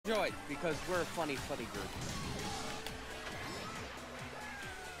enjoy it because we're a funny group.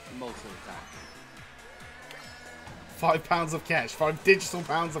 Most of the time. £5 of cash. 5 digital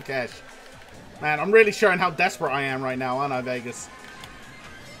pounds of cash. Man, I'm really showing how desperate I am right now, aren't I, Vegas?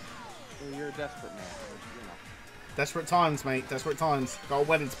 Well, you're a desperate man, but, you know. Desperate times, mate. Desperate times. Got a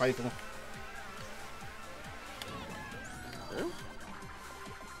wedding to pay for. True.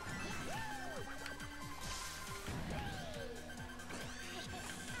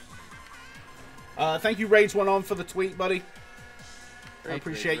 Thank you, Rage1On, for the tweet, buddy. Rage, I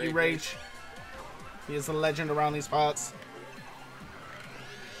appreciate you, Rage. He is a legend around these parts.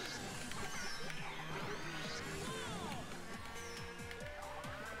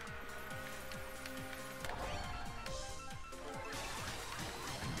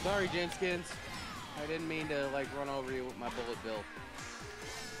 Sorry, Jenskins. I didn't mean to, like, run over you with my bullet bill.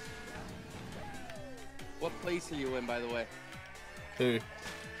 What place are you in, by the way? Who?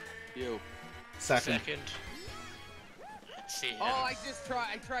 You. Second. Let's see. Oh, I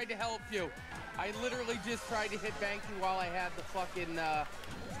tried to help you. I literally just tried to hit Banky while I had the fucking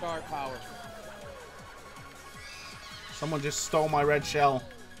star power. Someone just stole my red shell.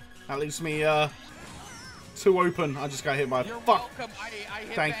 That leaves me, too open. I just got hit by a fuck. Welcome. I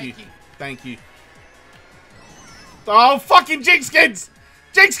hit Thank Banky. you. Thank you. Oh, fucking Jinxkins!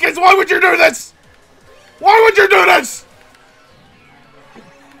 Jinxkins, why would you do this? Why would you do this?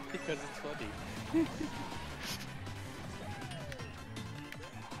 Because it's funny.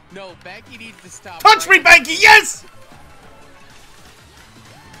 No, Banky needs to stop. Touch me, Banky, yes!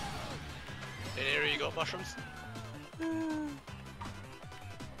 And here you go, mushrooms.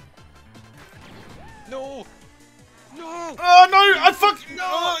 No! No! Oh, no, I fucking...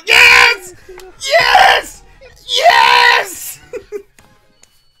 No! Yes! Yes! Yes!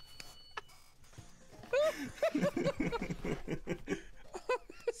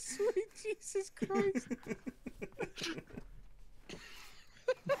 Sweet Jesus Christ.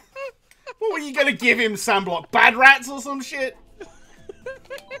 What were you gonna give him, Sandblock? Bad rats or some shit?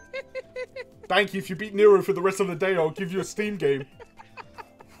 Thank you. If you beat Nero for the rest of the day, I'll give you a Steam game.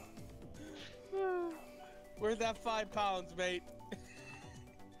 Where's that £5, mate?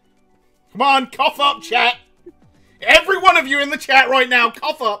 Come on, cough up, chat. Every one of you in the chat right now,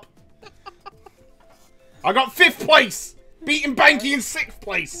 cough up. I got 5th place. Beating Banky in 6th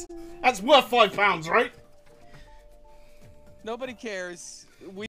place. That's worth £5, right? Nobody cares.